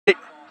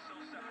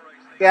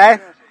Yeah.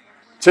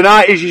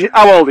 Tonight is your...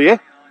 How old are you?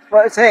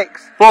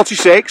 46.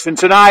 46, and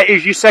tonight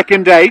is your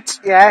second date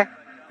Yeah.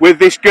 with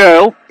this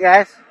girl.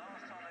 Yes.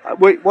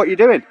 What are you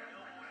doing?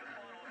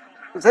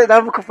 Let's sit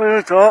down for a couple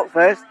of talk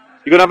first.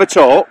 You're going to have a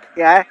talk?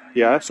 Yeah.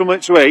 Yeah. Something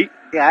to eat?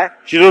 Yeah.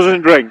 She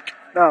doesn't drink?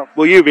 No.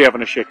 Will you be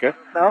having a shicker?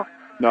 No.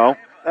 No?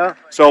 No.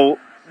 So,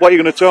 what are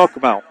you going to talk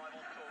about?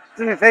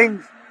 Different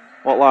things.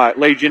 What, like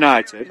Leeds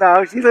United?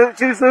 No, she's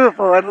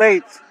Liverpool and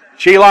Leeds.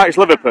 She likes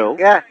Liverpool?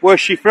 Yeah. Where's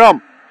she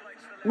from?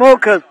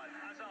 Morecambe.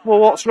 Well,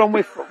 what's wrong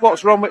with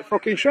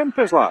fucking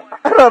Shrimpers, like?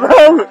 I don't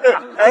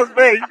know. That's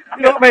me.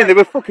 You know what I mean? They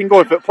were fucking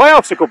going for the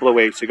playoffs a couple of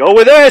weeks ago.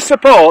 With their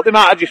support, they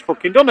might have just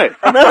fucking done it.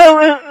 I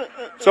know.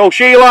 So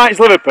she likes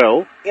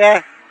Liverpool.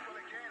 Yeah.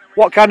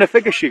 What kind of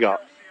figure she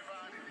got?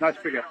 Nice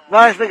figure.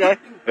 Nice figure.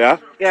 Yeah?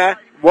 Yeah.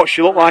 What's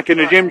she look like in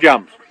the gym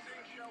jams?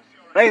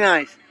 Very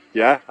nice.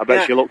 Yeah? I bet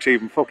Yeah. she looks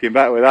even fucking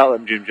better without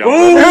them gym jams.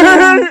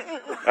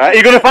 Yeah,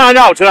 You're going to find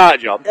out tonight,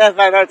 John? find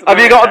out Have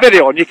you got a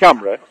video on your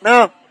camera?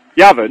 No.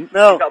 You haven't?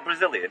 No. Got a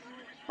Brazilian.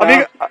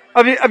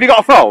 Have you got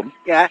a phone?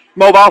 Yeah.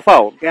 Mobile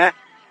phone? Yeah.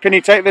 Can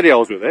you take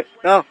videos with it?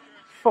 No.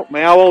 Fuck me,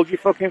 how old's your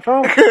fucking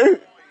phone?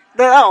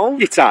 No.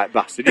 You tight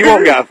bastard. You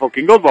won't get a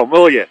fucking good one,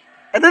 will you?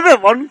 Another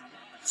one.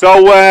 So,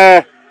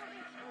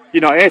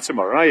 you're not here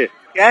tomorrow, are you?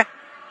 Yeah.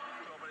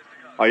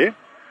 Are you?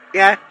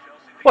 Yeah.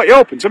 What, you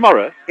open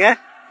tomorrow? Yeah.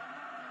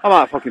 I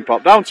might fucking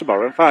pop down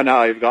tomorrow and find out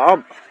how you've got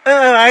on.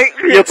 Alright.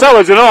 You'll tell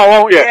us and all,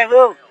 won't you? Yeah,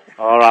 well.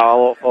 Alright,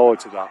 I'll look forward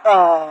to that.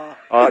 Oh.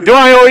 Do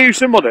I owe you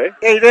some money?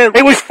 Yeah, you do.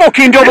 It was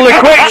fucking double a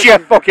quits, you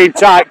fucking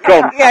tight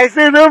cunt. Yeah, it's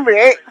the number,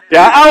 eh?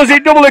 Yeah, how's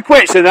it double a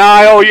quits and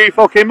I owe you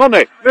fucking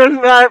money?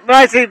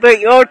 My team beat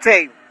your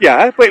team.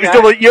 Yeah, but it was Yeah.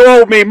 double. You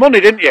owed me money,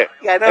 didn't you?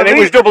 Yeah, no, and it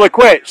me. was double a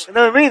quits.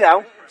 No, me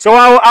now. So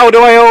how do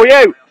I owe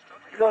you?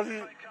 Because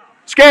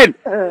Skin.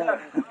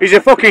 He's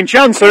a fucking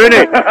chancer, isn't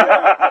he?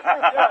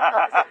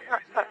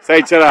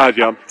 Say ta-ra,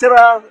 John.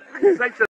 ta-ra.